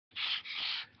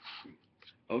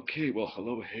Okay, well,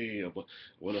 hello, hey,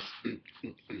 buenos,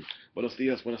 buenos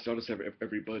dias, buenas tardes,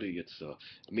 everybody. It's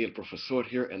me, el Profesor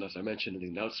here, and as I mentioned in the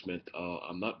announcement,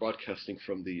 I'm not broadcasting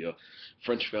from the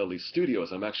French Valley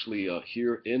Studios. I'm actually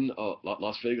here in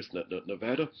Las Vegas,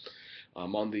 Nevada.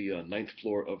 I'm on the ninth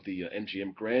floor of the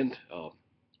MGM Grand.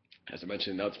 As I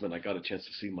mentioned in the announcement, I got a chance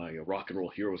to see my rock and roll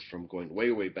heroes from going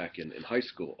way, way back in high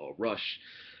school. Rush.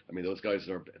 I mean, those guys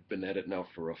have been at it now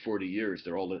for 40 years.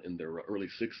 They're all in their early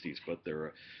 60s, but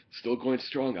they're still going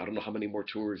strong. I don't know how many more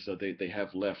tours they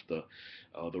have left.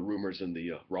 The rumors in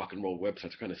the rock and roll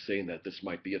websites are kind of saying that this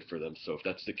might be it for them. So if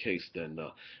that's the case, then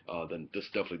this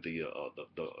is definitely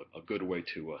a good way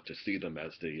to see them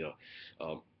as they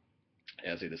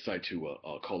decide to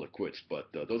call it quits. But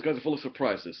those guys are full of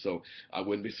surprises, so I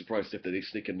wouldn't be surprised if they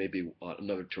sneak in maybe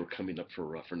another tour coming up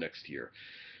for next year.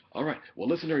 All right, well,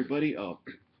 listen, everybody.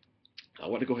 I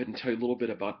want to go ahead and tell you a little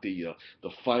bit about the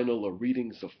final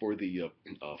readings for the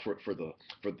for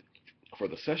for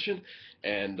the session,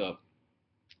 and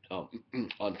um,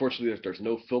 unfortunately, there's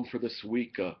no film for this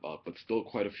week, but still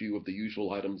quite a few of the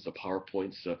usual items, the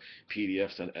PowerPoints,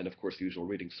 PDFs, and of course the usual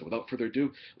readings. So without further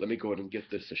ado, let me go ahead and get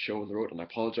this show on the road. And I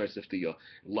apologize if the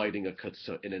lighting cuts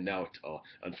in and out.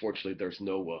 Unfortunately, there's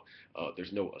no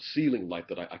ceiling light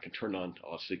that I can turn on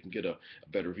so you can get a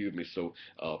better view of me.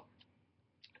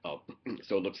 Uh,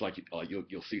 so it looks like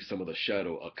you'll see some of the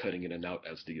shadow cutting in and out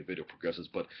as the video progresses.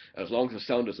 But as long as the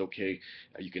sound is okay,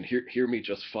 you can hear me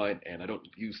just fine, and I don't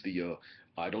lose the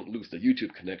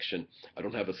YouTube connection. I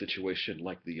don't have a situation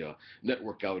like the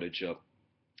network outage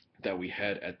that we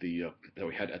had at the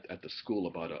school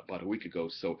about a week ago.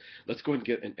 So let's go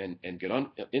ahead and get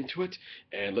on into it,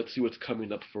 and let's see what's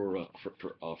coming up for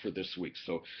this week.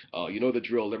 So you know the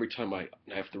drill. Every time I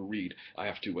have to read, I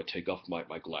have to take off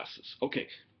my glasses. Okay,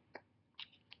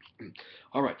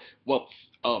 all right. Well,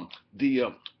 um, the uh,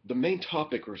 the main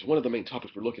topic, or one of the main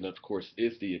topics we're looking at, of course,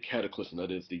 is the cataclysm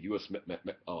that is the U.S.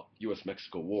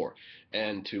 Mexico War,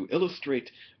 and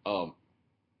um,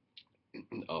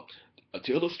 uh,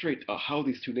 to illustrate how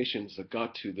these two nations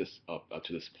got to this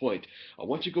point, I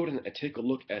want you to go ahead and take a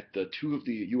look at the two of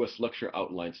the U.S. lecture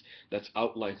outlines. That's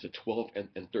outlines 12 and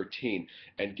 13,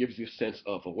 and gives you a sense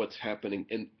of what's happening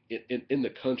in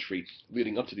the country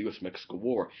leading up to the U.S.-Mexico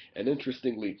War. And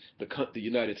interestingly, the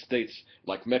United States,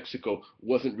 like Mexico,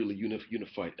 wasn't really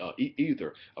unified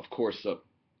either. Of course,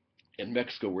 in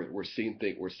Mexico, we're seeing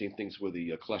things with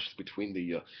the clashes between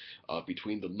the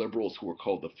liberals who were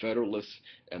called the Federalists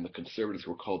and the conservatives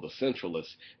who were called the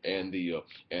Centralists, and the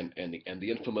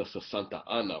infamous Santa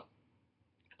Anna.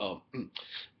 Um,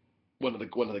 one of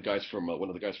the guys from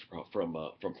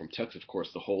Texas, of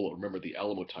course, the whole remember the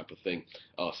Alamo type of thing.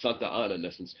 Santa Anna, in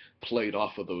essence, played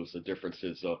off of those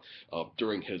differences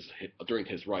during his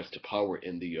rise to power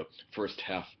in the first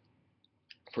half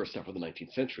of the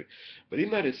 19th century. But the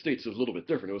United States was a little bit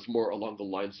different. It was more along the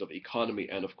lines of economy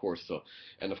and of course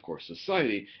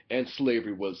society. And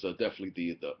slavery was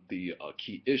definitely the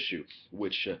key issue,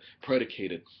 which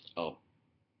predicated.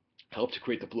 Helped to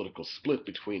create the political split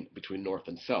between North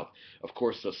and South. Of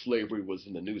course, slavery was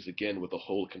in the news again with the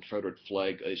whole Confederate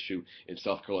flag issue in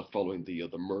South Carolina following the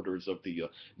murders of the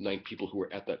 9 people who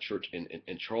were at that church in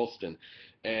Charleston,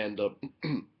 and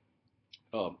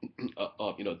um,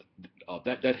 you know,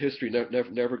 that history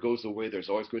never goes away. There's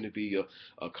always going to be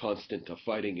a constant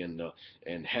fighting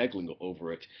and haggling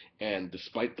over it. And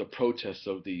despite the protests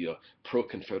of the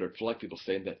pro-Confederate flag people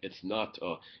saying that it's not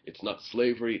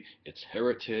slavery, it's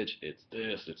heritage, it's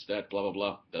this, it's that, blah blah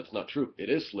blah. That's not true. It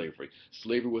is slavery.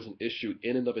 Slavery was an issue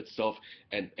in and of itself,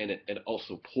 and it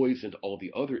also poisoned all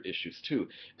the other issues too.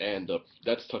 And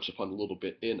that's touched upon a little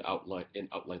bit in outline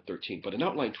 13. But in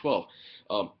outline 12.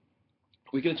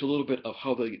 We get into a little bit of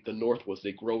how the North was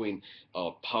a growing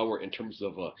power in terms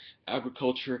of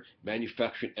agriculture,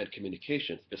 manufacturing, and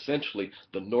communications. Essentially,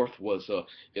 the North was,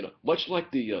 much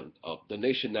like the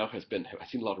nation now has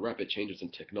seen a lot of rapid changes in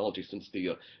technology since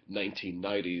the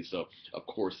 1990s, of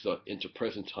course, into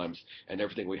present times, and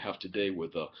everything we have today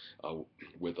with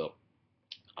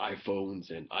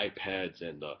iPhones and iPads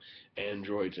and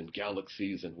Androids and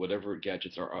Galaxies and whatever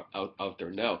gadgets are out there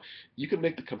now, you can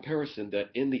make the comparison that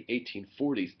in the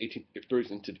 1840s, 1830s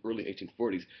into early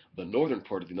 1840s, the northern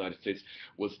part of the United States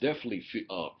was definitely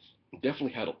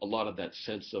definitely had a lot of that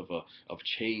sense of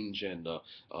change and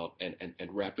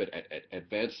rapid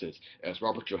advances. As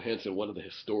Robert Johansen, one of the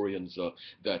historians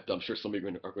that I'm sure some of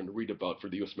you are going to read about for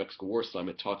the U.S.-Mexico War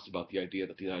assignment, talks about the idea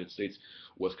that the United States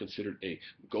was considered a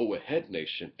go-ahead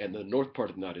nation, and the north part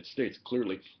of the United States,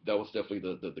 clearly that was definitely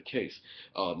the case.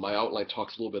 My outline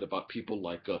talks a little bit about people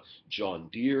like John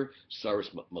Deere, Cyrus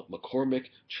McCormick,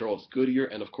 Charles Goodyear,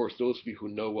 and of course those of you who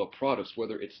know products,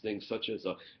 whether it's things such as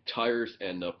tires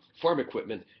and farm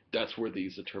equipment, that's where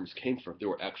these terms came from. There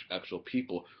were actual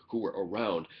people who were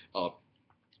around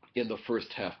in the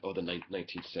first half of the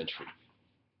 19th century.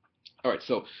 All right,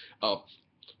 so uh,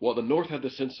 while the North had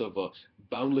the sense of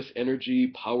boundless energy,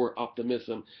 power,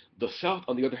 optimism, the South,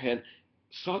 on the other hand,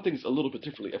 saw things a little bit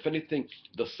differently. If anything,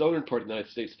 the southern part of the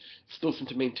United States still seemed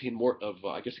to maintain more of,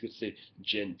 I guess you could say,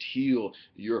 genteel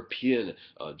European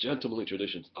gentlemanly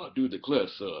traditions. Do the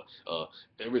cliffs,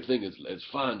 everything is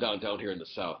fine down here in the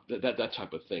South. That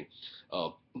type of thing. I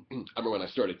remember when I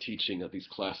started teaching these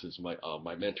classes,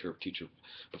 my mentor, teacher,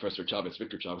 Professor Chavez,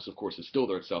 Victor Chavez, of course, is still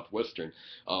there at Southwestern.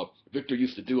 Victor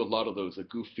used to do a lot of those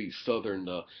goofy Southern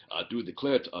do the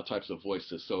clear types of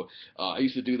voices. So I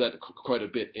used to do that quite a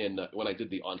bit in when I did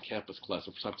the on-campus class.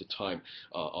 From time to time,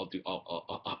 I'll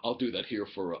do that here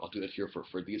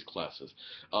for these classes.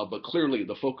 But clearly,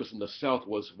 the focus in the South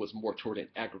was more toward an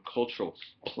agricultural,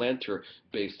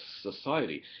 planter-based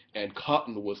society, and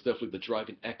cotton was definitely the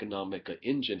driving economic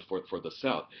engine for the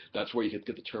South. That's where you could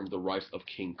get the term the rise of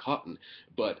King Cotton.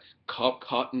 But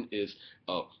cotton is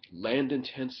land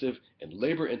intensive and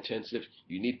labor intensive.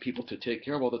 You need people to take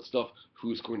care of all that stuff.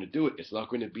 Who's going to do it? It's not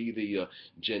going to be the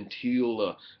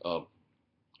genteel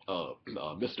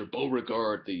Mr.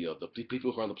 Beauregard, the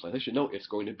people who are on the plantation. No, it's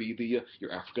going to be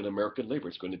your African American labor.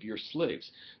 It's going to be your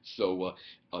slaves. So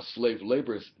slave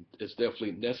labor is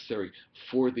definitely necessary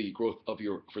for the growth of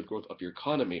your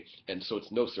economy. And so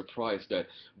it's no surprise that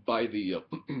by the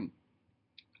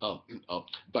uh,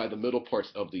 by the middle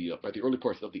parts of by the early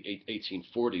parts of the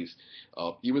 1840s,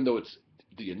 even though it's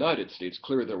the United States,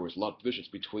 clearly there was a lot of divisions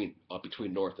between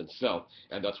North and South,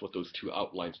 and that's what those two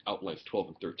outlines 12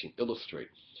 and 13 illustrate.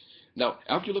 Now,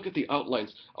 after you look at the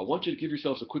outlines, I want you to give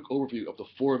yourselves a quick overview of the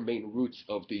four main roots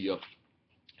of the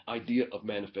idea of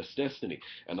manifest destiny.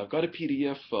 And I've got a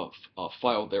PDF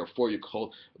file there for you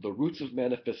called The Roots of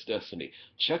Manifest Destiny.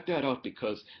 Check that out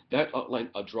because that outline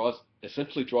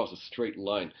essentially draws a straight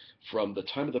line from the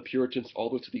time of the Puritans all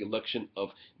the way to the election of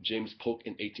James Polk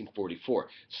in 1844.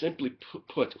 Simply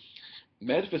put,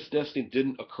 manifest destiny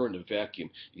didn't occur in a vacuum.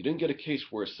 You didn't get a case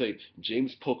where, say,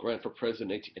 James Polk ran for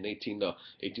president in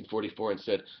 1844 and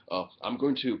said, I'm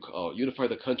going to unify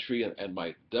the country and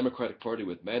my Democratic Party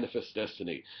with manifest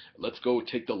destiny. Let's go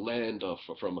take the land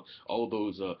from all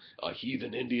those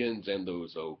heathen Indians and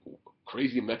those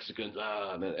crazy Mexicans,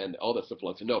 and all that stuff.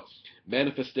 So no,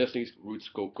 manifest destiny's roots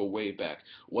go way back.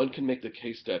 One can make the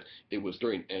case that it was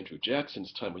during Andrew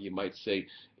Jackson's time when you might say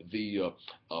the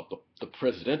the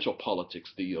presidential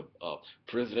politics, the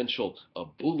presidential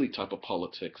bully type of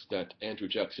politics that Andrew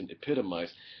Jackson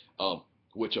epitomized,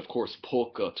 which of course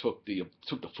Polk took the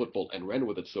football and ran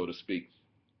with it, so to speak.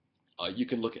 You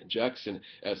can look at Jackson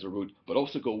as a root, but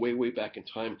also go way back in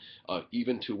time,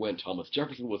 even to when Thomas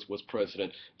Jefferson was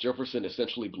president. Jefferson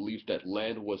essentially believed that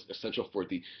land was essential for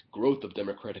the growth of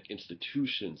democratic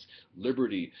institutions,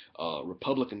 liberty,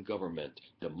 republican government,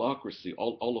 democracy,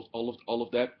 all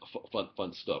of that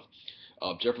fun stuff.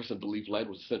 Jefferson believed land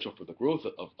was essential for the growth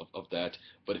of that.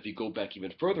 But if you go back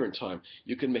even further in time,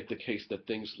 you can make the case that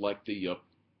things like the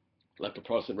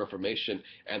Protestant Reformation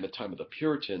and the time of the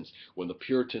Puritans, when the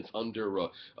Puritans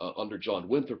under John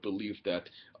Winthrop believed that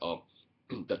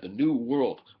that the New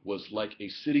World was like a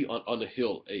city on a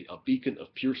hill, a beacon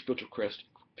of pure spiritual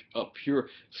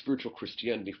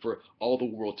Christianity for all the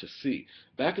world to see.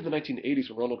 Back in the 1980s,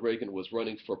 when Ronald Reagan was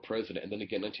running for president, and then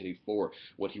again in 1984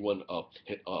 when he won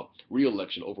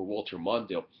re-election over Walter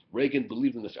Mondale, Reagan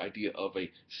believed in this idea of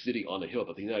a city on a hill,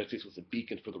 that the United States was a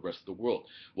beacon for the rest of the world.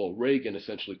 Well, Reagan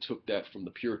essentially took that from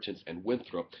the Puritans and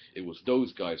Winthrop. It was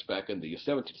those guys back in the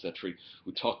 17th century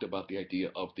who talked about the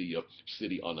idea of the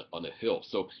city on a hill.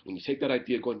 So when you take that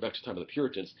idea going back to the time of the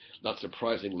Puritans, not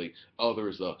surprisingly,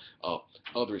 others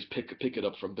pick it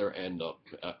up from there and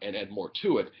add more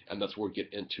to it, and that's where we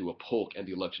get into a Polk and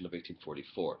the election of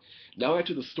 1844. Now add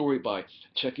to the story by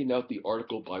checking out the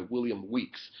article by William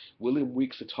Weeks. William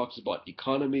Weeks talks about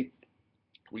economy,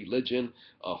 religion,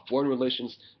 foreign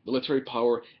relations, military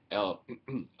power, uh,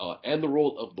 and the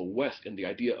role of the West in the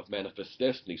idea of manifest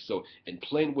destiny. So, in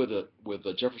playing with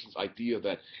Jefferson's idea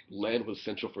that land was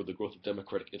essential for the growth of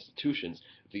democratic institutions,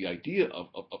 the idea of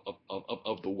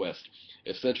the West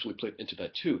essentially played into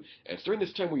that too. And it's during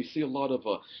this time where you see a lot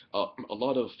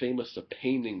of famous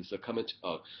paintings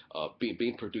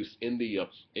being produced in the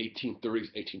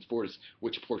 1830s, 1840s,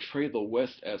 which portray the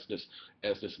West as this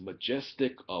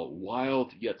majestic,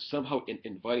 wild, yet somehow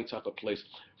inviting type of place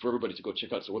for everybody to go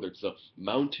check out. So whether it's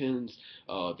mountains,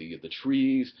 the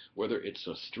trees, whether it's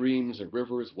streams and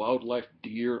rivers, wildlife,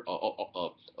 deer,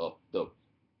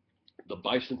 the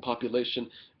bison population.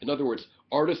 In other words,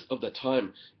 artists of the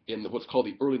time in what's called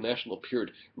the early national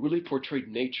period really portrayed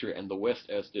nature and the West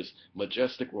as this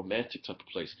majestic, romantic type of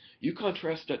place. You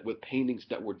contrast that with paintings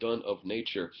that were done of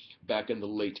nature back in the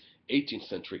late 18th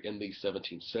century, in the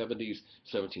 1770s,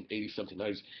 1780s,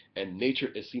 1790s, and nature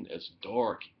is seen as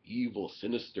dark, evil,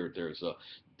 sinister. There's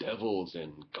devils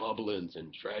and goblins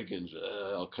and dragons,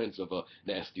 all kinds of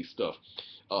nasty stuff.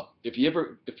 If you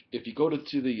go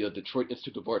to the Detroit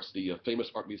Institute of Arts, the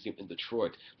famous art museum in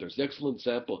Detroit, there's excellent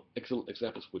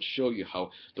examples which show you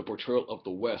how the portrayal of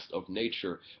the West, of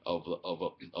nature, of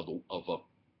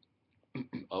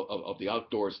the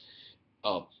outdoors,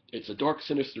 it's a dark,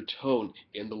 sinister tone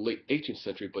in the late 18th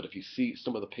century, but if you see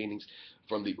some of the paintings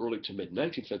from the early to mid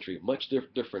 19th century, much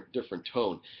different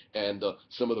tone. And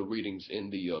some of the readings in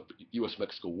the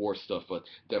U.S.-Mexico War stuff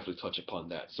definitely touch upon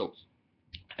that. So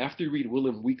after you read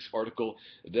William Week's article,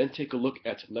 then take a look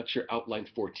at Lecture Outline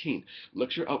 14.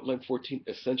 Lecture Outline 14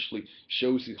 essentially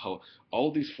shows you how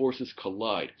all these forces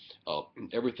collide.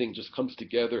 Everything just comes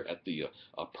together at the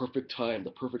perfect time,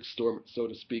 the perfect storm, so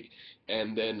to speak,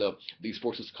 and then these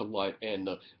forces collide and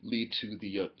lead to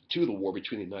the war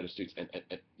between the United States and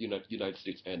United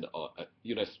States and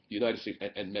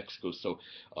Mexico.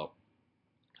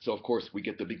 So of course we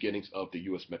get the beginnings of the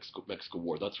U.S.-Mexico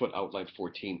War. That's what Outline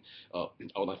 14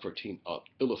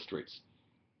 illustrates.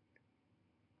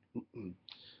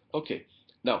 Okay.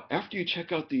 Now, after you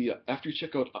check out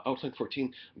Outline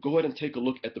 14, go ahead and take a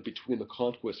look at the Between the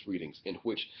Conquest readings, in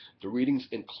which the readings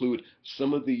include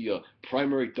some of the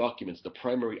primary documents, the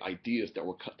primary ideas that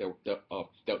were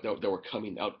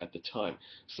coming out at the time.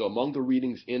 So, among the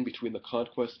readings in Between the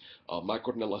Conquest, Mike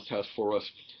Ornelas has for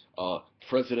us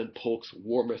President Polk's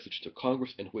war message to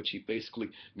Congress, in which he basically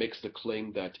makes the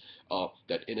claim that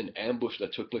in an ambush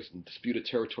that took place in disputed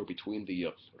territory between the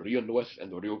Rio Nueces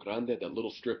and the Rio Grande, that little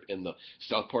strip in the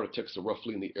south part of Texas,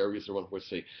 roughly in the areas around where,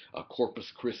 say,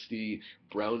 Corpus Christi,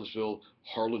 Brownsville,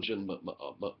 Harlingen,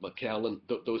 McAllen,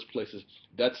 those places,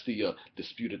 that's the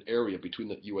disputed area between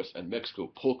the U.S. and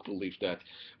Mexico. Polk believed that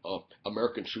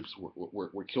American troops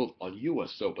were killed on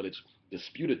U.S. soil, but it's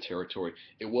disputed territory.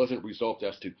 It wasn't resolved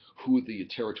as to who the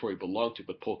territory belonged to,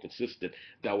 but Polk insisted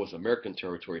that was American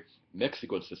territory.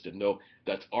 Mexico insisted, no,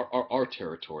 that's our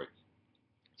territory.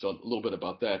 So a little bit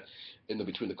about that in the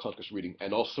Between the Conquest reading,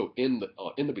 and also in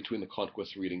the Between the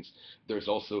Conquest readings, there's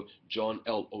also John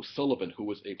L. O'Sullivan, who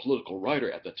was a political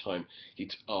writer at the time.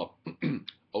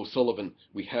 O'Sullivan,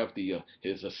 we have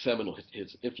his seminal,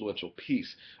 his influential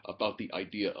piece about the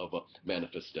idea of a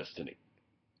manifest destiny.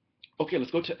 Okay,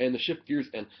 let's go to and shift gears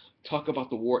and talk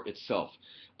about the war itself.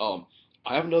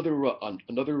 I have another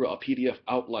PDF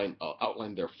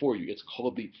outline there for you. It's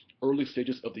called the Early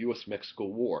Stages of the U.S.-Mexico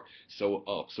War. So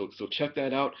check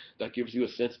that out. That gives you a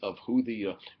sense of who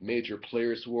the major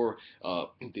players were,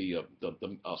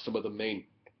 some of the main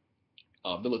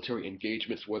military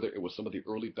engagements, whether it was some of the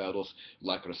early battles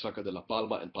like Resaca de la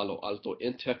Palma and Palo Alto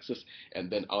in Texas, and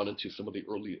then on into some of the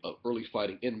early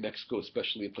fighting in Mexico,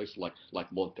 especially in places like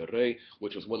Monterrey,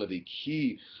 which was one of the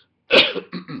key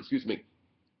excuse me,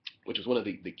 which was one of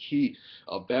the key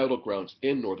battlegrounds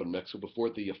in northern Mexico before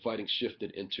the fighting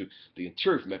shifted into the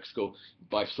interior of Mexico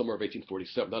by summer of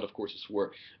 1847. That, of course, is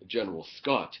where General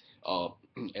Scott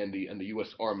and the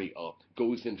U.S. Army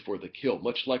goes in for the kill,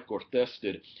 much like Cortés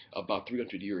did about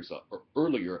 300 years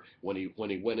earlier when he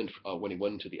went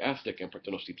into the Aztec Empire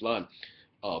Tenochtitlan.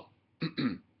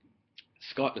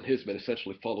 Scott and his men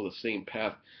essentially follow the same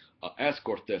path as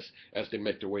Cortés as they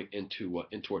make their way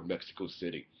toward Mexico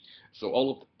City.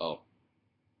 So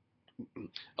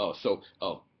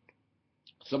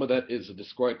some of that is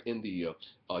described in the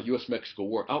U.S.-Mexico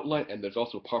War outline, and there's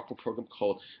also a PowerPoint program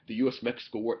called the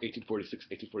U.S.-Mexico War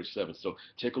 1846-1847. So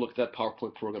take a look at that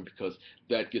PowerPoint program, because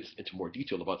that gets into more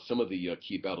detail about some of the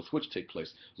key battles which take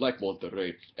place, like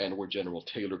Monterrey, and where General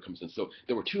Taylor comes in. So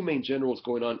there were two main generals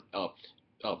going on.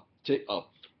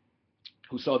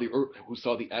 who saw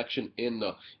the action in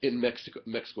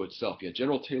Mexico itself. You had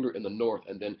General Taylor in the north,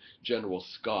 and then General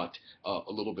Scott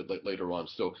a little bit later on.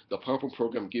 So the PowerPoint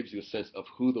program gives you a sense of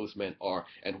who those men are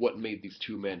and what made these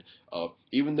two men,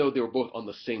 even though they were both on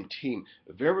the same team,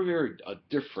 very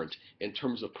different in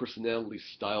terms of personality,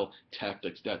 style,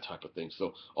 tactics, that type of thing.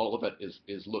 So all of that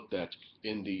is looked at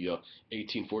in the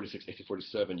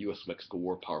 1846-1847 U.S.-Mexico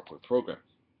War PowerPoint program.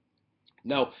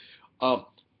 Now, um,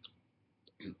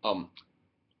 um,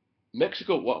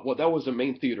 Mexico, well, that was the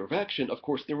main theater of action. Of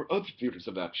course, there were other theaters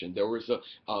of action. There was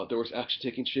action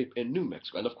taking shape in New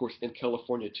Mexico, and of course in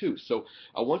California too. So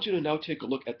I want you to now take a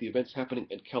look at the events happening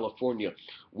in California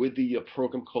with the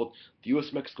program called the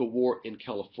U.S.-Mexico War in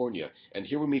California. And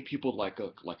here we meet people like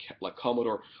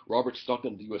Commodore Robert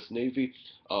Stockton of the U.S. Navy,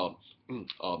 uh,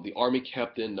 the Army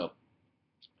Captain. Uh,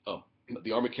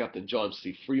 the Army Captain John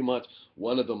C. Fremont,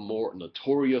 one of the more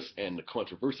notorious and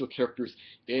controversial characters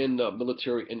in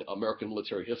American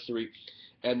military history.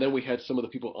 And then we had some of the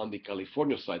people on the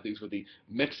California side. These were the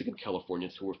Mexican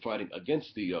Californians who were fighting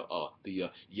against the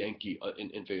Yankee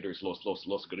invaders,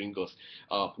 los Gringos.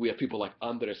 We have people like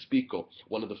Andres Pico,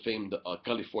 one of the famed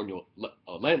California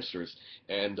Lancers,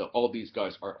 and all these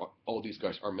guys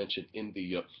are mentioned in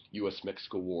the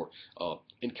U.S.-Mexico War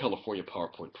in California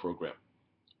PowerPoint program.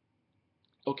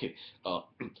 Okay,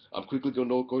 I'm quickly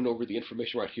going over the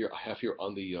information right here. I have here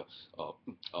on the uh,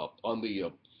 uh, on the uh,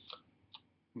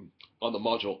 on the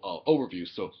module overview.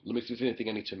 So let me see if there's anything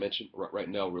I need to mention right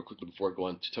now, real quickly, before I go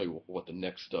on to tell you what the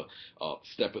next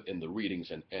step in the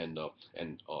readings and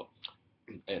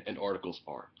articles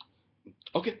are.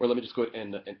 Okay, well let me just go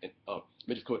ahead let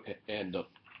me just go ahead and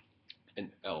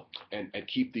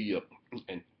keep the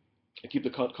and keep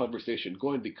the conversation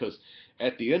going, because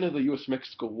at the end of the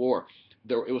U.S.-Mexico War,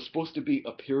 it was supposed to be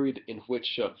a period in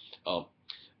which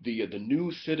the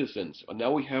new citizens.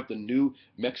 Now we have the new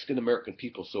Mexican American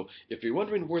people. So if you're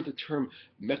wondering where the term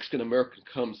Mexican American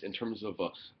comes in terms of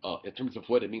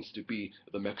what it means to be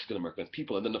the Mexican American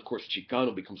people, and then of course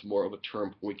Chicano becomes more of a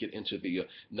term when we get into the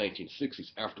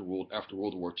 1960s after World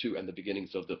War II and the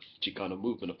beginnings of the Chicano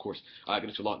movement. Of course, I get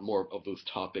into a lot more of those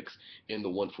topics in the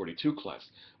 142 class.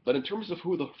 But in terms of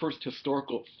who the first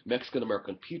historical Mexican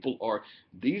American people are,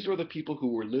 these are the people who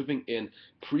were living in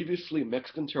previously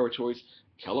Mexican territories: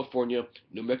 California,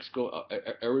 New Mexico,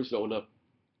 Arizona,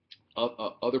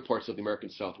 other parts of the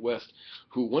American Southwest,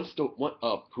 who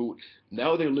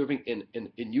now they're living in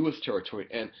U.S. territory,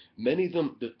 and many of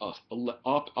them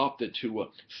opted to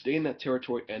stay in that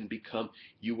territory and become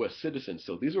U.S. citizens.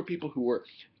 So these were people who were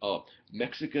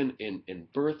Mexican in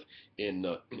birth, in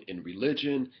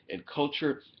religion, in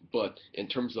culture, but in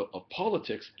terms of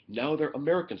politics, now they're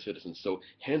American citizens. So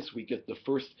hence we get the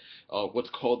first, what's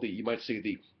called you might say,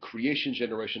 the creation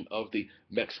generation of the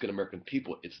Mexican American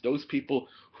people. It's those people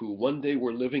who one day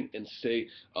were living in, say,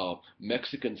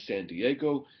 Mexican San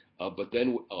Diego, but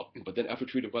then after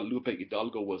Treaty of Guadalupe,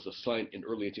 Hidalgo was assigned in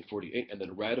early 1848 and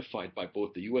then ratified by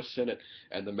both the U.S. Senate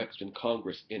and the Mexican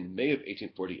Congress in May of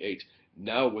 1848.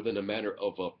 Now, within a manner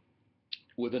of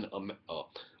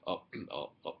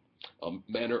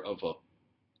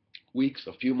weeks,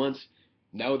 a few months,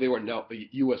 now they were now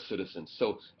U.S. citizens.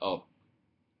 So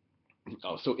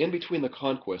in between the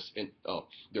conquest,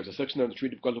 there's a section on the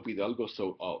Treaty of Guadalupe Hidalgo.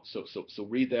 So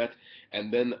read that,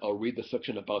 and then I'll read the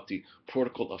section about the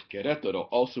Protocol of Querétaro,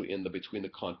 also in the Between the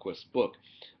Conquest book.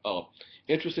 Uh,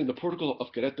 Interesting. The Protocol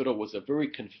of Querétaro was a very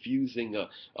confusing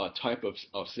type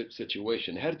of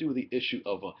situation. It had to do with the issue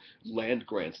of land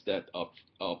grants that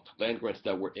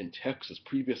were in Texas,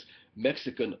 previous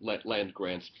Mexican land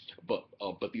grants, but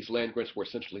these land grants were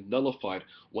essentially nullified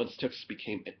once Texas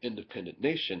became an independent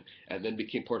nation and then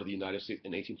became part of the United States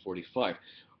in 1845.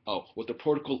 What the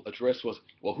protocol addressed was,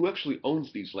 well, who actually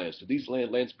owns these lands? Do these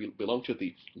lands belong to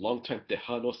the longtime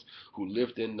Tejanos who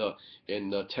lived in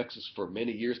Texas for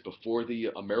many years before the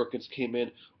Americans came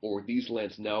in, or would these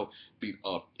lands now be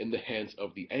in the hands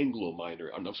of the Anglo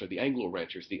the Anglo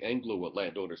ranchers, the Anglo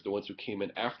landowners, the ones who came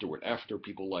in after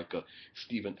people like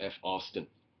Stephen F. Austin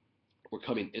were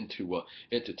coming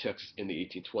into Texas in the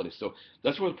 1820s. So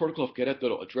that's what the Protocol of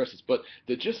Querétaro addresses. But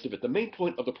the gist of it, the main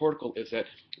point of the protocol, is that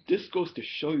this goes to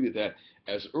show you that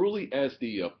as early as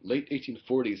the late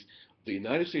 1840s, the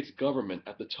United States government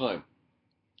at the time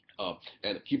Uh,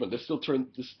 and keep on this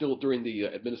still during the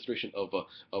administration of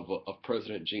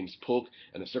President James Polk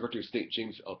and the Secretary of State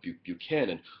James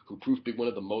Buchanan, who proved to be one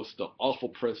of the most awful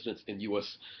presidents in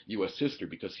U.S. history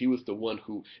because he was the one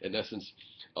who, in essence,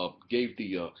 gave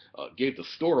the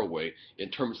store away in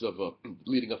terms of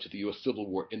leading up to the U.S. Civil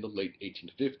War in the late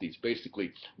 1850s.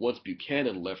 Basically, once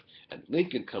Buchanan left and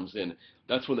Lincoln comes in,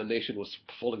 that's when the nation was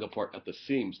falling apart at the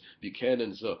seams.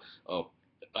 Buchanan's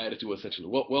attitude was essentially,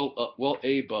 well,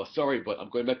 Abe, sorry, but I'm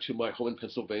going back to my home in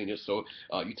Pennsylvania, so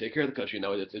you take care of the country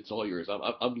now. It's all yours.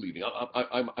 I'm leaving.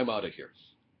 I'm out of here.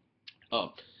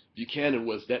 Um, Buchanan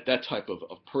was that type of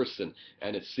person,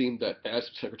 and it seemed that as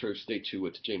Secretary of State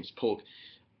to James Polk,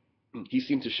 he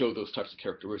seemed to show those types of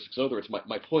characteristics. In other words,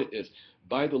 my point is,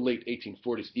 by the late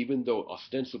 1840s, even though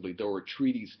ostensibly there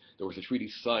was a treaty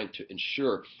signed to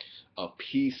ensure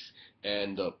peace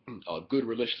and good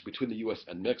relations between the U.S.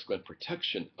 and Mexico and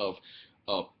protection of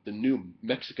the new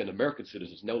Mexican American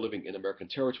citizens now living in American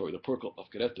territory, the Protocol of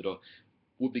Querétaro,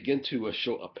 will begin to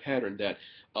show a pattern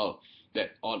uh,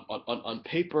 that on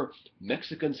paper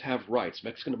Mexicans have rights,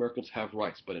 Mexican Americans have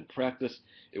rights, but in practice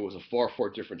it was a far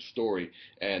different story.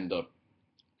 And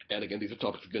and again, these are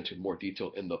topics we'll get into in more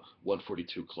detail in the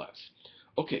 142 class.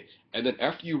 Okay, and then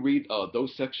after you read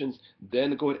those sections,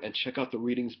 then go ahead and check out the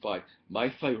readings by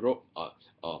Maythi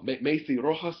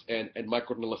Rojas and Mike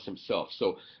Ornelas himself.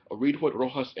 So read what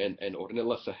Rojas and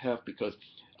Ornelas have because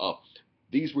uh,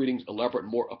 these readings elaborate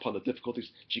more upon the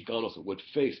difficulties Chicanos would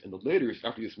face in the later years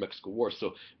after this Mexican War.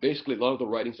 So basically, a lot of the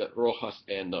writings that Rojas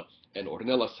and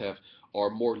Ornelas have are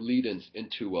more lead-ins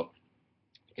into what's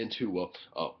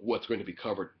going to be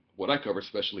covered, what I cover,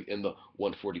 especially in the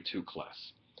 142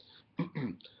 class.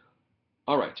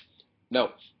 All right.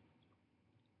 Now,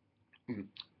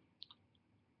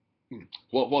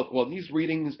 while these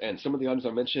readings and some of the items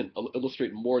I mentioned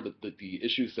illustrate more the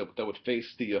issues that would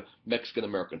face the Mexican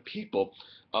American people,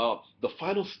 the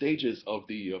final stages of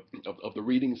the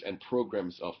readings and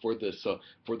programs for this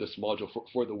module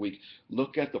for the week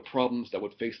look at the problems that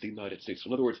would face the United States. So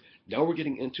in other words, now we're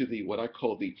getting into the what I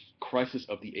call the crisis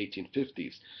of the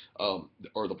 1850s,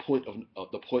 or the point of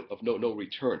no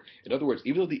return. In other words,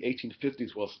 even though the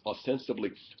 1850s was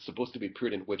ostensibly supposed to be a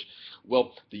period in which,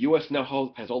 well, the U.S.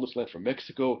 now has all this land from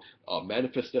Mexico.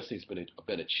 Manifest destiny has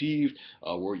been achieved.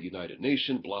 We're a united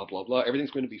nation. Blah blah blah.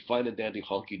 Everything's going to be fine and dandy,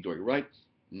 honky dory, right?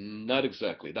 Not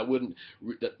exactly. That wouldn't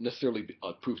necessarily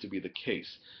prove to be the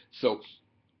case. So,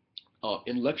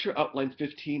 in lecture outline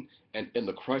 15 and in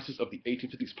the crisis of the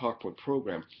 1850s PowerPoint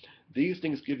program, these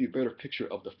things give you a better picture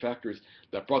of the factors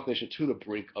that brought the nation to the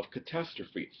brink of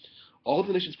catastrophe. All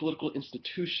the nation's political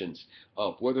institutions,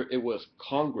 whether it was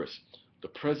Congress, the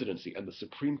presidency, and the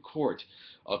Supreme Court,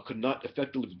 could not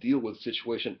effectively deal with the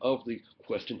situation of the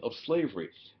question of slavery.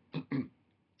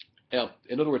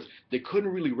 In other words, they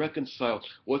couldn't really reconcile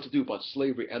what to do about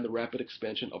slavery and the rapid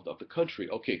expansion of the country.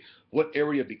 Okay, what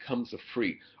area becomes a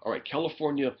free? All right,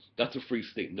 California, that's a free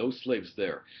state, no slaves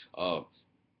there.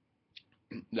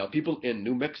 Now, people in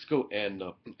New Mexico and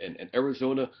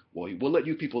Arizona, well, we'll let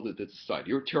you people decide.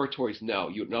 Your territories now,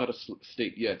 you're not a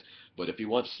state yet, but if you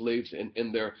want slaves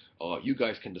in there, you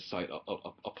guys can decide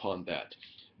upon that.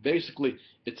 Basically,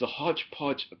 it's a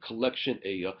hodgepodge, a collection,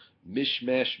 a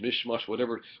mishmash,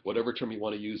 whatever term you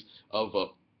want to use, of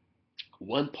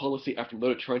one policy after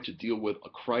another trying to deal with a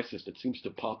crisis that seems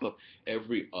to pop up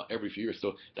every few years.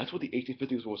 So that's what the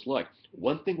 1850s was like.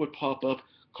 One thing would pop up,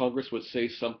 Congress would say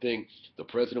something, the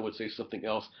president would say something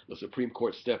else, the Supreme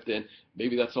Court stepped in,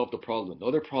 maybe that solved the problem.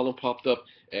 Another problem popped up,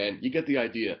 and you get the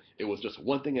idea. It was just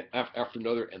one thing after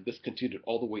another, and this continued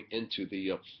all the way into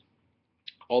the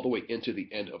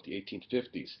end of the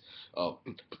 1850s. Uh,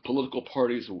 Political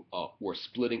parties were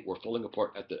splitting, were falling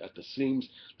apart at the seams.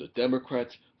 The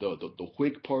Democrats, the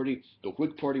Whig Party. The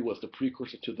Whig Party was the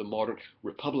precursor to the modern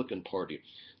Republican Party.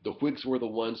 The Whigs were the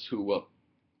ones who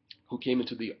came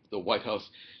into the White House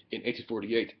in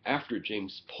 1848 after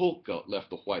James Polk left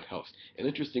the White House. And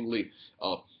interestingly,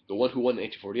 the one who won in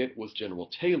 1848 was General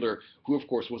Taylor, who of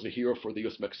course was a hero for the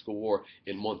U.S.-Mexico War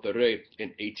in Monterrey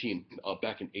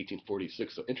back in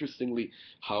 1846. So interestingly,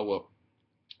 how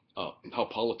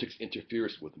politics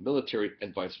interferes with the military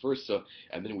and vice versa,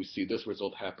 and then we see this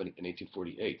result happening in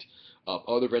 1848.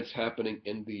 Other events happening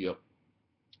in the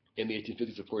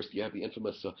 1850s, of course, you have the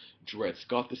infamous Dred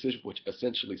Scott decision, which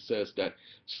essentially says that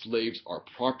slaves are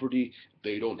property,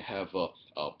 they don't have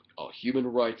human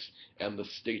rights, and the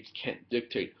states can't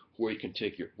dictate where you can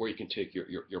take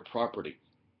your property.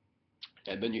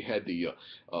 And then you had the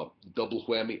double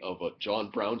whammy of John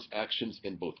Brown's actions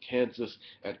in both Kansas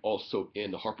and also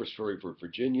in Harper's Ferry,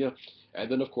 Virginia. And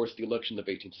then, of course, the election of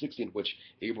 1860, in which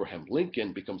Abraham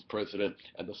Lincoln becomes president,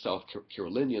 and the South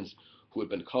Carolinians, who had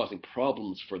been causing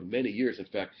problems for many years. In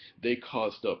fact, they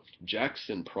caused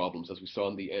Jackson problems, as we saw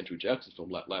in the Andrew Jackson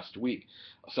film last week.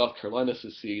 South Carolina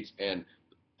secedes, and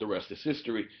the rest is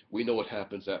history. We know what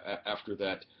happens after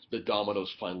that. The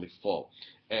dominoes finally fall.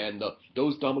 And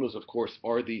those dominoes, of course,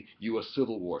 are the U.S.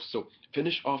 Civil War. So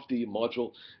finish off the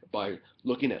module by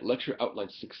looking at lecture outline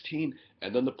 16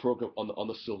 and then the program on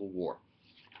the Civil War.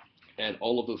 And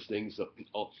all of those things,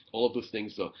 all of those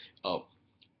things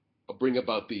bring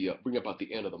about the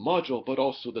end of the module, but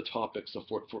also the topics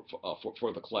for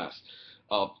the class.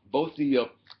 Both the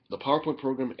PowerPoint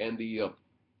program and the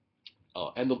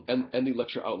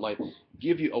lecture outline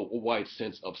give you a wide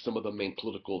sense of some of the main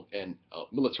political and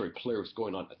military players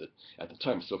going on at the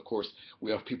time. So of course we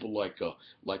have people like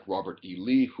Robert E.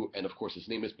 Lee, who, and of course his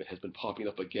name has been popping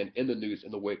up again in the news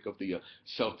in the wake of the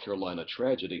South Carolina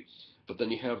tragedy. But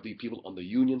then you have the people on the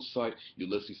Union side: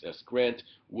 Ulysses S. Grant,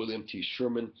 William T.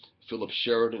 Sherman, Philip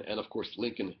Sheridan, and of course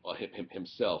Lincoln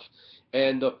himself.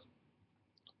 And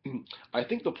I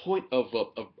think the point of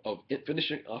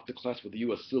finishing off the class with the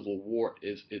U.S. Civil War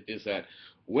is that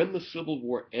when the Civil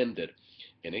War ended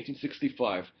in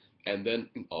 1865, and then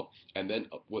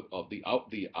with the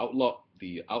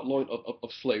outlawing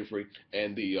of slavery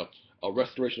and the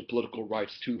restoration of political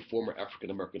rights to former African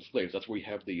American slaves. That's where you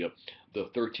have the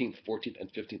 13th, 14th,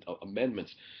 and 15th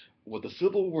Amendments. What the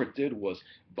Civil War did was,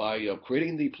 by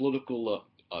creating the political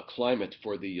climate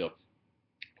for the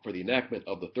enactment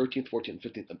of the 13th, 14th, and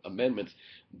 15th Amendments,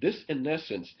 this in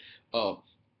essence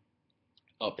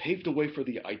paved the way for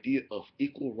the idea of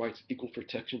equal rights, equal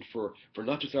protection for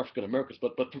not just African Americans,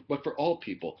 but for all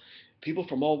people, people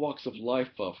from all walks of life,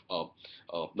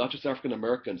 not just African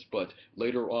Americans, but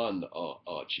later on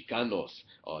Chicanos,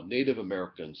 Native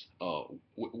Americans,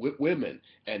 women,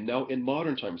 and now in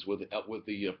modern times with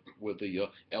the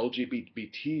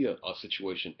LGBT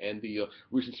situation and the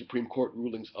recent Supreme Court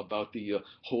rulings about the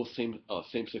whole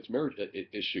same-sex marriage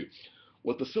issue.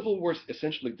 What the Civil War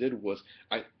essentially did was,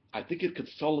 I think it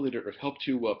consolidated or helped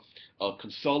to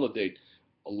consolidate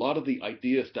a lot of the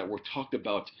ideas that were talked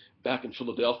about back in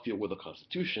Philadelphia with the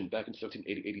Constitution back in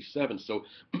 1787. So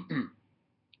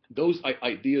those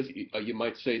ideas, you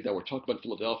might say, that were talked about in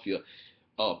Philadelphia,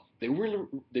 they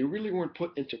really weren't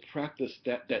put into practice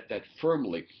that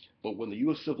firmly. But when the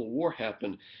U.S. Civil War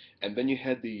happened, and then you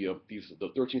had the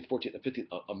 13th, 14th, and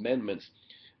 15th Amendments,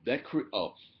 that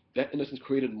that in essence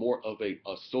created more of a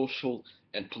social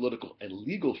and political and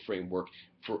legal framework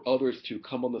for others to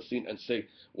come on the scene and say,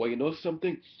 well, you know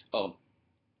something, um,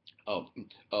 um,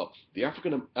 the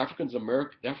African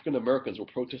Americans were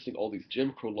protesting all these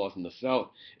Jim Crow laws in the South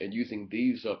and using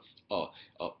these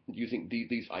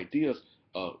ideas.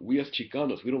 We as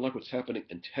Chicanos, we don't like what's happening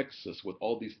in Texas with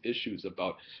all these issues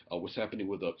about what's happening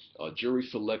with jury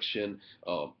selection,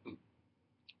 um,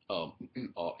 um,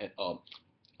 and,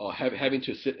 having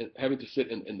to sit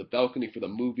in the balcony for the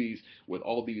movies with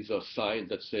all these signs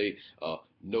that say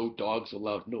no dogs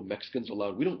allowed, no Mexicans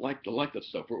allowed. We don't like that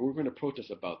stuff. We're going to protest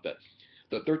about that.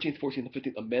 The 13th, 14th, and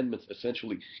 15th Amendments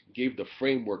essentially gave the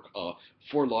framework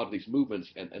for a lot of these movements,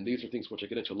 and these are things which I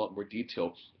get into a lot more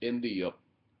detail in the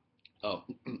uh,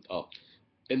 uh,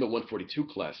 in the 142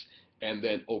 class. And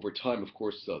then over time, of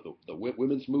course, the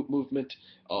women's movement,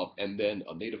 and then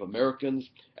Native Americans,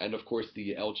 and of course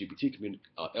the LGBT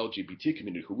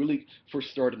community, who really first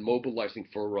started mobilizing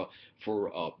for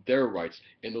their rights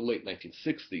in the late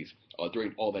 1960s,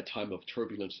 during all that time of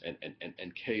turbulence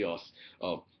and chaos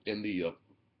in the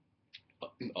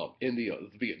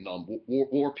Vietnam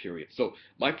War period. So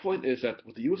my point is that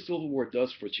what the U.S. Civil War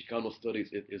does for Chicano studies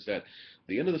is that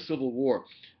the end of the Civil War,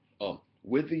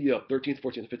 with the 13th,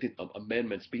 14th, and 15th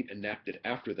Amendments being enacted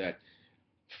after that,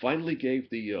 finally gave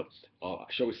the,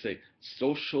 shall we say,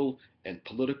 social and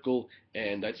political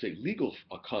and I'd say legal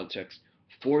context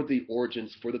for the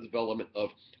origins, for the development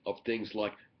of things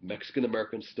like Mexican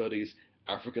American studies,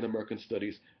 African American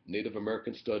studies, Native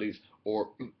American studies,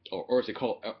 or as they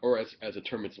call, or as a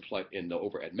term is applied in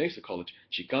over at Mesa College,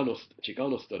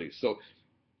 Chicano studies. So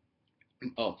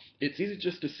it's easy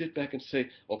just to sit back and say,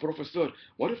 "Oh, Profesor,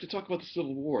 why do we have to talk about the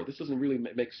Civil War? This doesn't really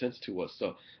make sense to us."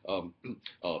 Um,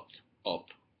 uh,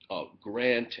 uh,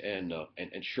 Grant and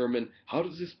Sherman, how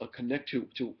does this connect to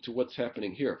what's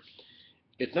happening here?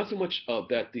 It's not so much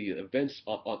that the events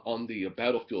on the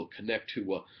battlefield connect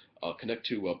to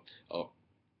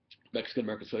Mexican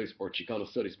American Studies or Chicano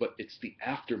Studies, but it's the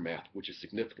aftermath which is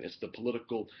significant. It's the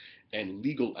political and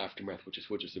legal aftermath which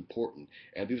is important.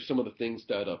 And these are some of the things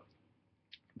that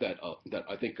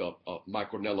I think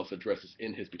Mike Ornelas addresses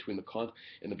in his Between the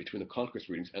Conquest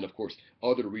readings, and of course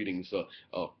other readings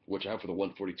which I have for the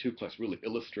 142 class really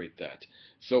illustrate that.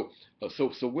 So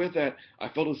with that, I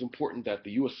felt it was important that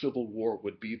the U.S. Civil War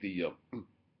would be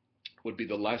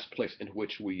the last place in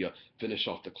which we finish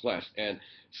off the class. And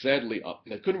sadly, I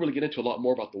couldn't really get into a lot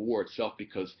more about the war itself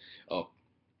uh,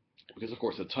 because of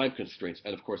course the time constraints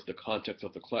and of course the context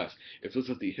of the class. If this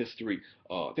is the history,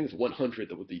 I think it's 100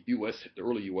 that was the U.S., the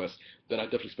early U.S., then I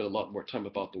definitely spent a lot more time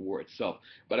about the war itself.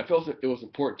 But I felt it was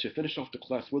important to finish off the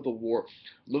class with the war,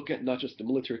 look at not just the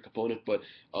military component, but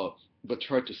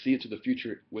try to see into the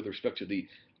future with respect to the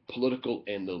political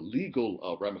and the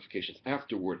legal ramifications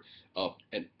afterward,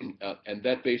 and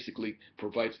that basically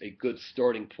provides a good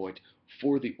starting point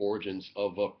for the origins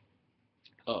of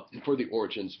for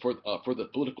the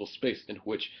political space in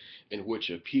which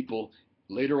people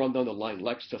later on down the line,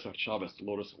 like Cesar Chavez,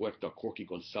 Dolores Huerta, Corky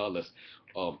Gonzalez,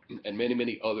 and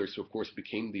many others who of course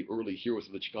became the early heroes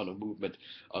of the Chicano movement,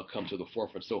 come to the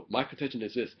forefront. So my contention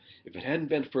is this: if it hadn't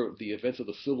been for the events of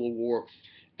the Civil War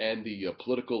and the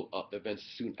political events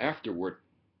soon afterward,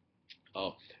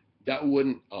 uh, that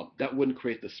wouldn't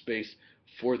create the space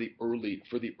for the early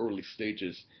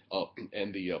stages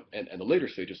and the later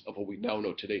stages of what we now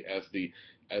know today as the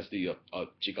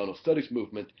Chicano Studies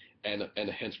movement, and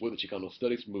hence with the Chicano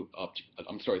Studies move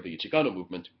I'm sorry, the Chicano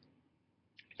movement.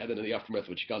 And then in the aftermath of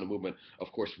the Chicano movement,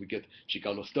 of course, we get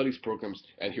Chicano Studies programs,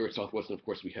 and here at Southwestern, of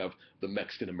course, we have the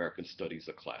Mexican American Studies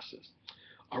classes.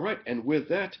 All right, and with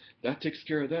that, that takes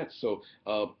care of that. So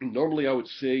normally I would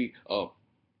say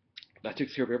that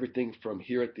takes care of everything from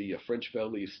here at the French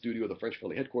Valley studio, the French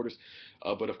Valley headquarters.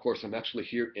 But of course, I'm actually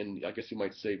here in, I guess you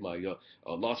might say, my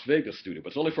Las Vegas studio. But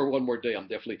it's only for one more day. I'm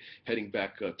definitely heading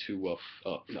back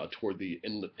toward the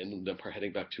Inland Empire,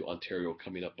 heading back to Ontario,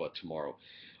 coming up tomorrow.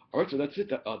 All right, so that's it.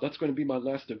 That's going to be my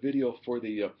last video for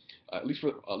the at least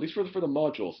for the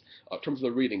modules in terms of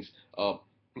the readings.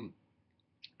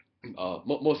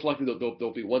 Most likely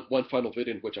there'll be one final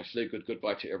video in which I say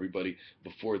goodbye to everybody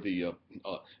before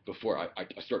before I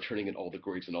start turning in all the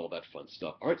grades and all that fun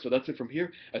stuff. All right, so that's it from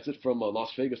here. That's it from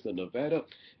Las Vegas, Nevada,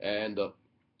 and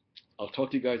I'll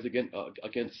talk to you guys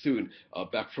again soon,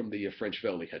 back from the French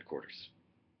Valley headquarters.